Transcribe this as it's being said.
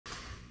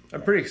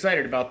I'm pretty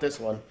excited about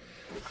this one.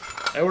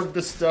 I ordered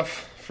this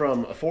stuff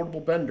from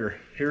Affordable Bender.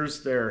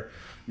 Here's their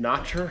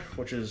notcher,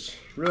 which is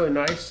really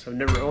nice. I've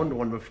never owned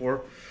one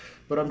before,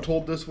 but I'm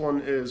told this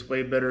one is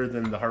way better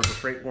than the Harbor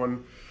Freight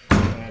one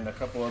and a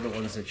couple other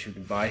ones that you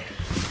can buy.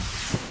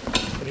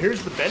 And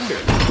here's the bender.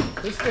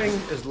 This thing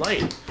is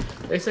light.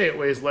 They say it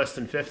weighs less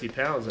than 50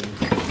 pounds, and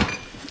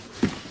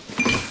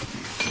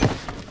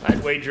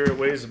I'd wager it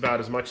weighs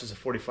about as much as a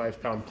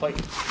 45-pound plate.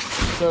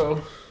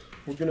 So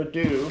we're gonna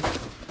do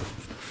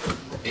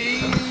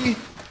a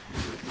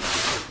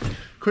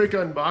quick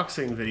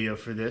unboxing video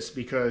for this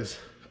because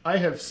I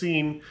have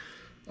seen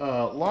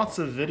lots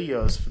of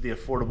videos for the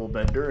Affordable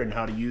Bender and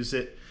how to use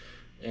it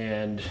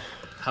and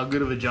how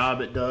good of a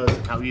job it does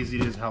and how easy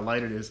it is and how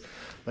light it is,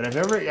 but I've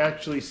never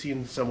actually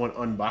seen someone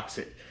unbox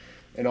it.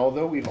 And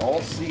although we've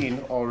all seen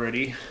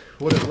already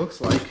what it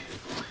looks like,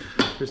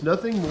 there's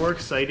nothing more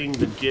exciting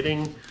than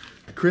getting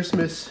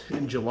Christmas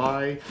in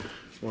July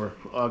or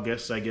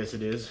August, I guess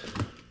it is.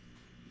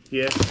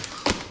 Yeah,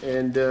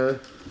 and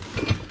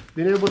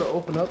being able to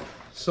open up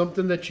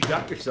something that you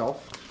got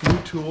yourself. New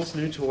tools,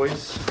 new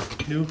toys,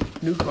 new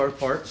car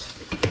parts.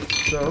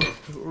 So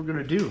that's what we're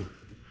gonna do.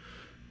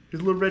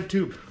 Here's a little red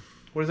tube.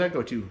 Where does that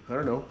go to? I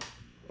don't know.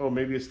 Oh,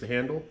 maybe it's the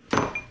handle.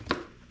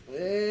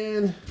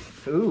 And,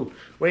 ooh,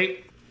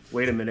 wait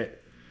a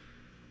minute.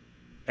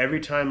 Every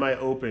time I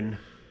open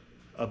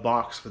a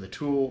box with a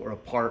tool or a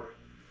part,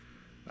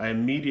 I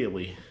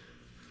immediately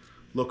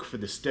look for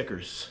the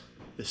stickers.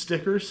 The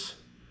stickers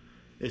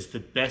is the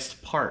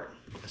best part,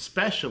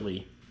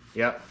 especially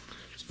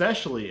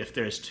if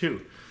there's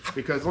two.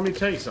 Because let me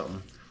tell you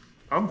something,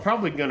 I'm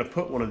probably gonna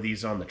put one of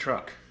these on the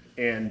truck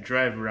and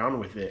drive around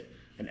with it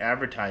and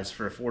advertise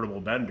for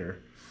Affordable Bender.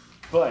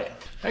 But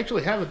I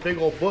actually have a big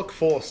old book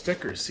full of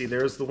stickers. See,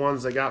 there's the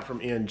ones I got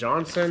from Ian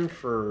Johnson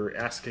for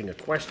asking a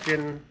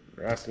question,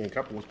 or asking a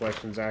couple of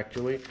questions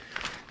actually.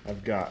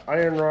 I've got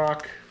Iron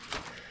Rock,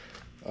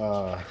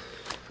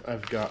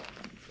 I've got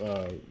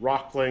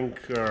Rock Link,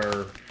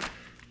 or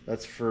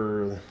that's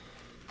for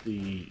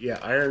the,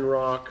 Iron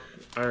Rock,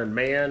 Iron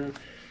Man,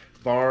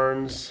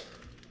 Barnes,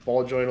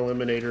 Ball Joint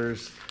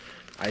Eliminators,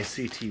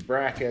 ICT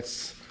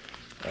Brackets,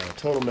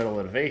 Total Metal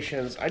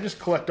Innovations. I just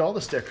collect all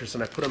the stickers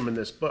and I put them in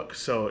this book.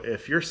 So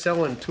if you're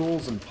selling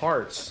tools and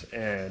parts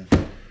and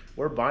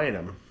we're buying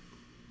them,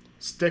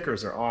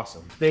 stickers are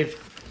awesome. They've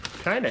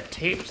kind of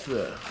taped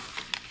the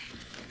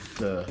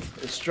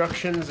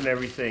instructions and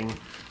everything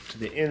to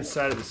the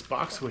inside of this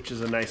box, which is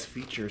a nice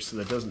feature so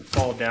that it doesn't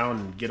fall down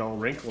and get all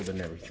wrinkled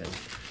and everything.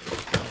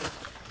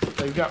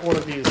 They've got one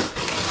of these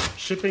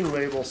shipping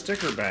label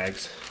sticker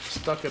bags,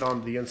 stuck it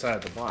on the inside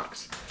of the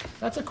box.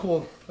 That's a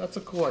cool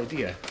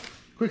idea.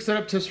 Quick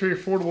setup tips for your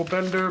Affordable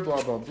Bender,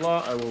 blah, blah,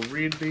 blah. I will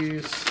read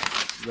these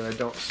so that I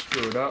don't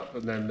screw it up.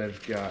 And then they've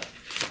got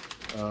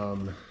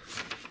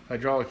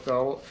hydraulic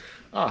belt.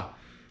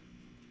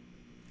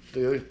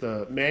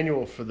 The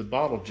manual for the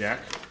bottle jack.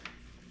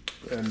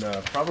 And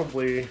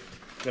probably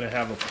gonna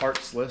have a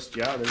parts list.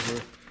 Yeah,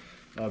 there's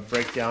a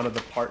breakdown of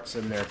the parts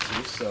in there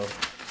too. So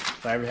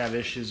if I ever have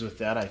issues with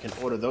that, I can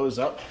order those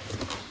up.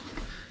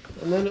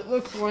 And then it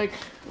looks like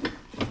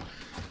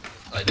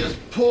I just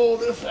pull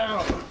this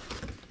out.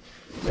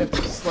 I have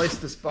to slice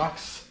this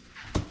box.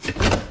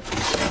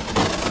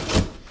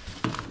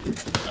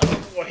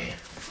 Oh boy.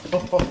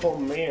 Oh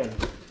man.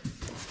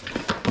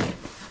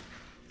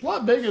 A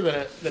lot bigger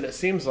than it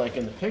seems like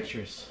in the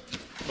pictures.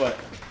 But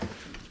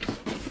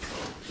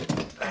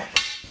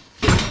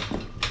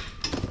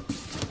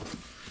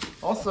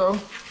also,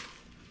 it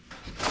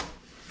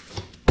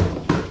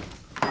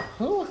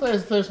doesn't look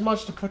like there's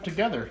much to put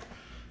together.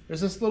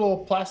 There's this little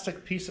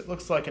plastic piece that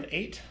looks like an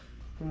 8.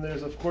 And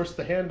there's of course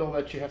the handle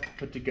that you have to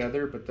put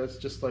together, but that's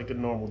just like a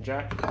normal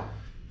jack.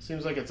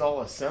 Seems like it's all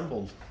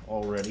assembled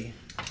already.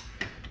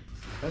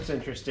 That's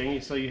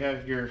interesting. So you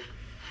have your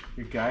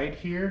guide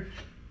here.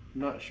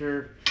 I'm not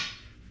sure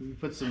if you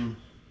put some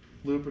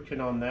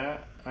lubricant on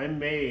that. I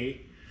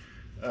may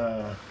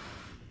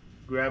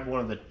grab one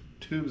of the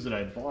tubes that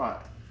I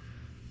bought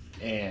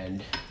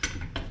and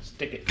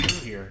stick it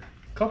through here.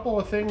 A couple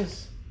of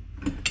things.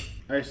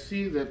 I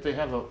see that they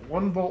have a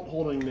 1 bolt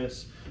holding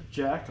this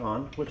jack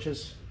on, which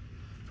is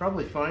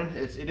probably fine.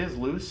 It is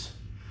loose,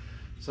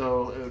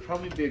 so it would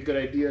probably be a good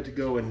idea to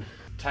go and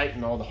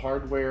tighten all the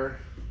hardware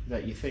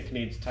that you think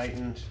needs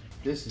tightened.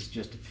 This is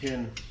just a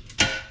pin,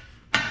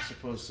 I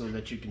suppose, so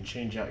that you can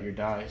change out your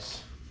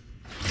dies.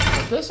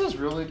 But this is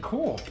really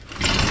cool.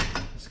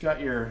 It's got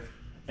your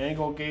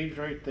angle gauge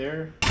right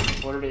there.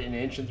 Ordered it in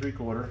 1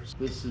 3/4 inches.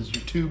 This is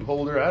your tube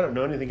holder. I don't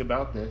know anything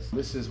about this.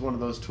 This is one of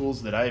those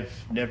tools that I've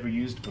never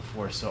used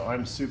before, so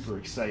I'm super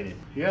excited.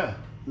 Yeah,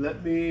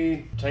 let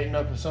me tighten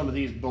up some of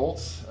these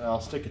bolts.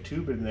 I'll stick a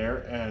tube in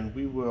there and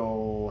we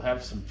will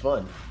have some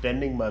fun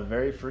bending my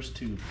very first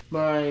tube.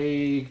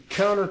 My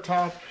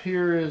countertop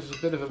here is a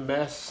bit of a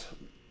mess,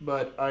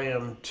 but I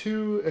am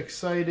too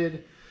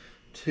excited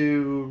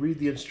to read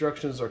the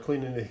instructions or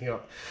clean anything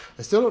up.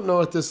 I still don't know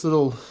what this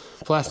little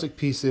plastic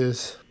piece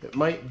is. It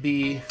might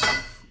be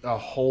a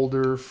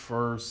holder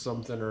for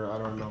something, or I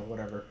don't know,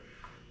 whatever.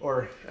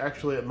 Or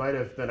actually, it might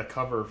have been a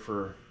cover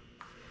for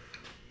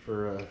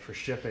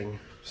shipping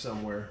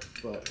somewhere.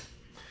 But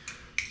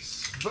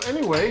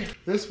anyway,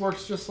 this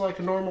works just like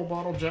a normal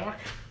bottle jack.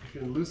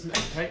 You can loosen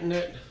it, tighten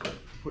it,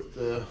 put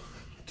the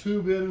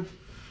tube in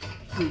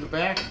through the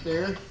back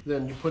there.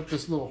 Then you put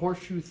this little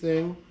horseshoe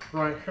thing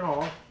right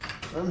here.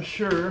 I'm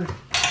sure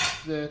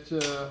that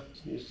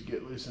this needs to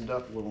get loosened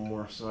up a little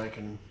more so I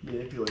can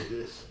manipulate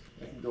this.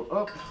 I can go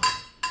up,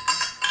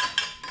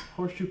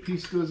 horseshoe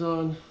piece goes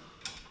on,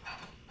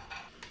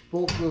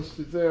 bolt goes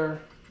through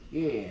there.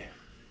 Yeah.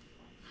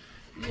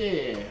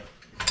 Yeah.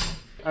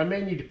 I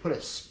may need to put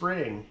a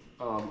spring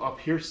up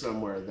here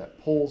somewhere that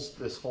pulls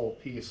this whole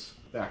piece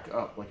back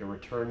up, like a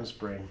return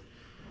spring,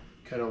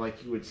 kind of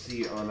like you would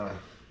see on a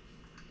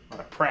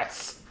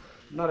press.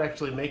 I'm not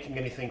actually making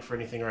anything for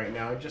anything right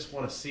now. I just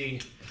want to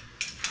see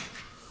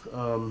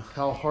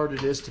how hard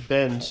it is to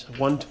bend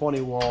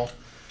 120 wall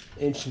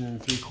 1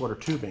 3/4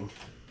 tubing.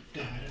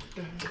 Da,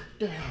 da, da,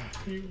 da.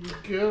 Here we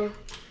go.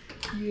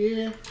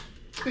 Yeah,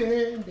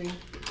 bending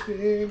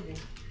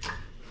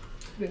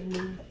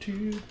the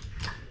tube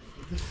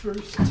for the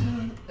first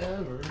time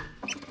ever.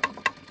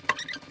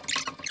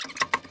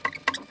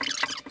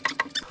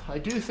 I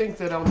do think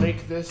that I'll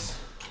make this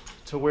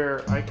to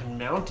where I can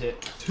mount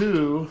it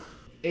to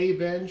a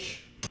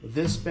bench,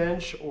 this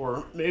bench,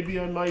 or maybe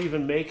I might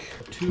even make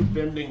a tube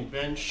bending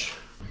bench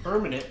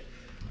permanent.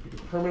 You can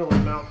permanently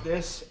mount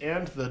this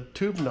and the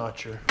tube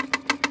notcher.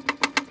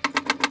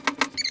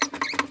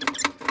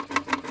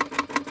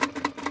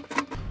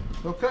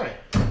 Okay,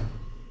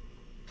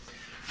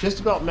 just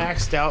about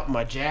maxed out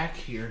my jack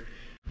here.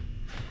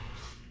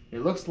 It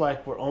looks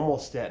like we're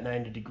almost at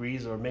 90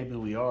 degrees, or maybe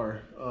we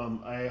are.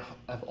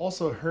 I've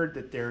also heard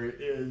that there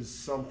is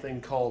something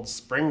called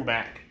spring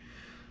back.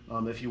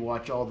 If you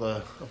watch all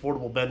the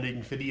affordable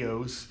bending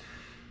videos,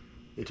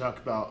 they talk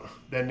about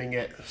bending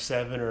at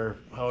 7 or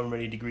however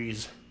many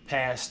degrees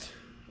past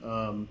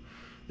the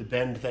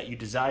bend that you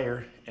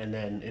desire, and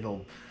then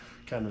it'll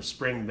kind of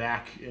spring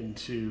back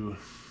into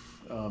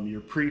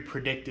your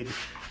pre-predicted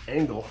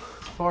angle.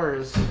 As far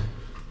as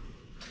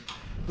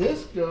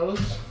this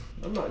goes,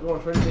 I'm not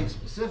going for anything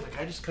specific.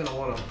 I just kind of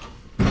want to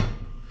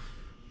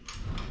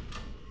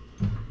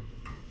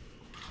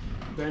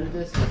bend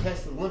this and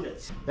test the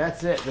limits.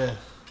 That's it.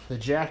 The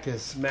jack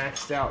is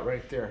maxed out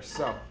right there.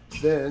 So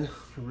then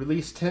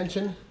release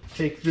tension.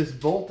 Take this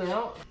bolt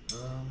out.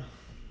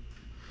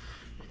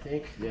 I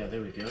think, yeah,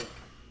 there we go.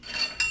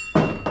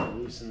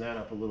 Loosen that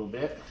up a little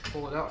bit.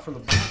 Pull it out from the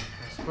back,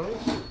 I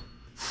suppose.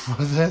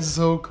 That's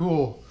so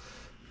cool.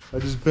 I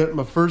just bent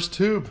my first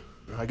tube.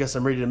 I guess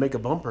I'm ready to make a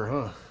bumper,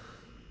 huh?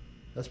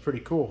 That's pretty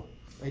cool.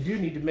 I do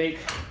need to make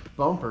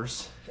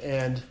bumpers,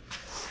 and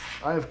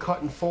I have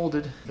cut and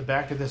folded the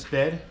back of this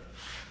bed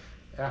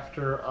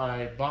after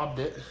I bobbed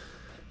it,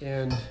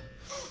 and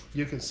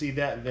you can see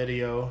that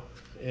video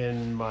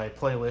in my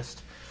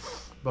playlist.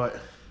 But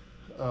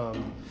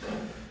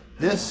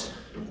this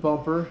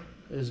bumper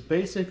is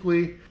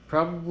basically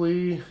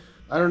probably,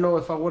 I don't know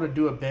if I want to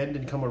do a bend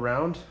and come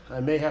around. I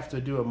may have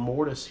to do a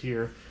mortise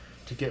here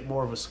to get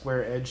more of a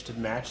square edge to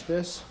match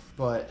this,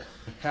 but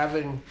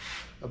having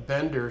a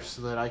bender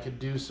so that I could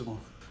do some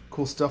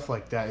cool stuff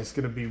like that is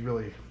going to be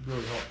really,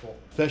 really helpful.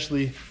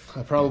 Especially,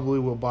 I probably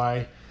will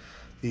buy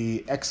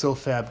the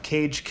ExoFab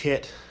cage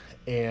kit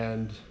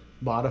and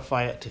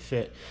modify it to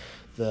fit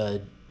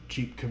the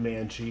Jeep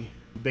Comanche.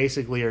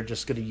 Basically, are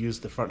just going to use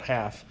the front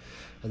half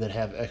and then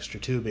have extra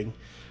tubing,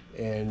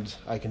 and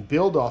I can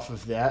build off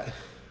of that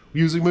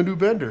using my new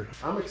bender.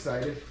 I'm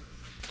excited.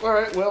 All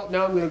right, well,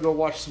 now I'm gonna go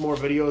watch some more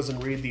videos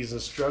and read these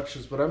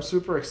instructions, but I'm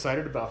super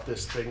excited about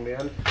this thing,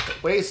 man.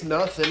 It weighs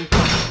nothing. You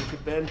can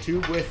bend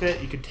tube with it.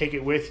 You can take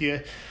it with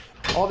you.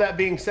 All that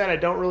being said, I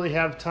don't really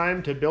have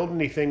time to build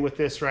anything with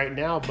this right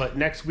now, but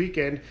next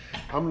weekend,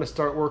 I'm gonna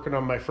start working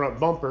on my front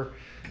bumper,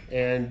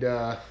 and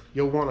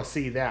you'll wanna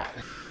see that.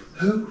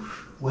 Who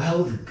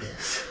welded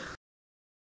this?